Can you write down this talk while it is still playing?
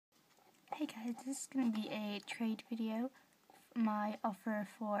Hey guys, this is going to be a trade video, my offer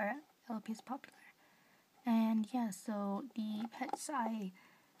for LPs Popular. And yeah, so the pets I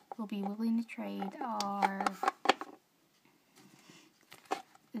will be willing to trade are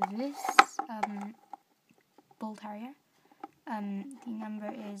this Bull Terrier. The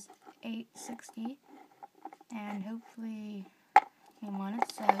number is 860, and hopefully you want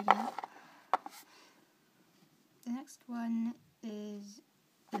it, so yeah. The next one is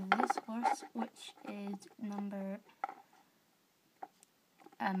this horse, which is number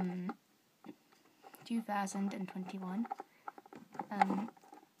 2021.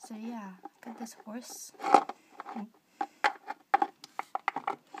 So yeah, got this horse. And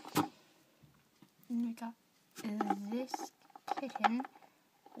we got this kitten,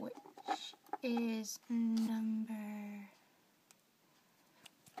 which is number...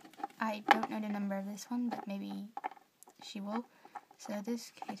 I don't know the number of this one, but maybe she will. So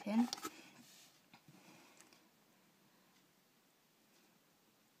this kitten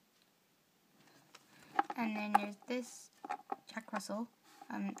and then there's this Jack Russell.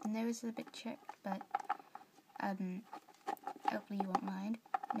 The nose is a bit chipped, but hopefully you won't mind.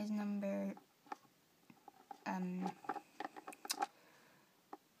 And his number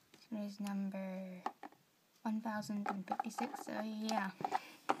is number 1056. So yeah.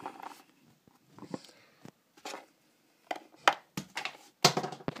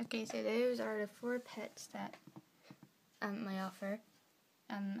 Okay, so those are the 4 pets that my offer.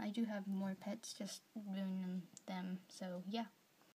 I do have more pets, just doing them. So yeah.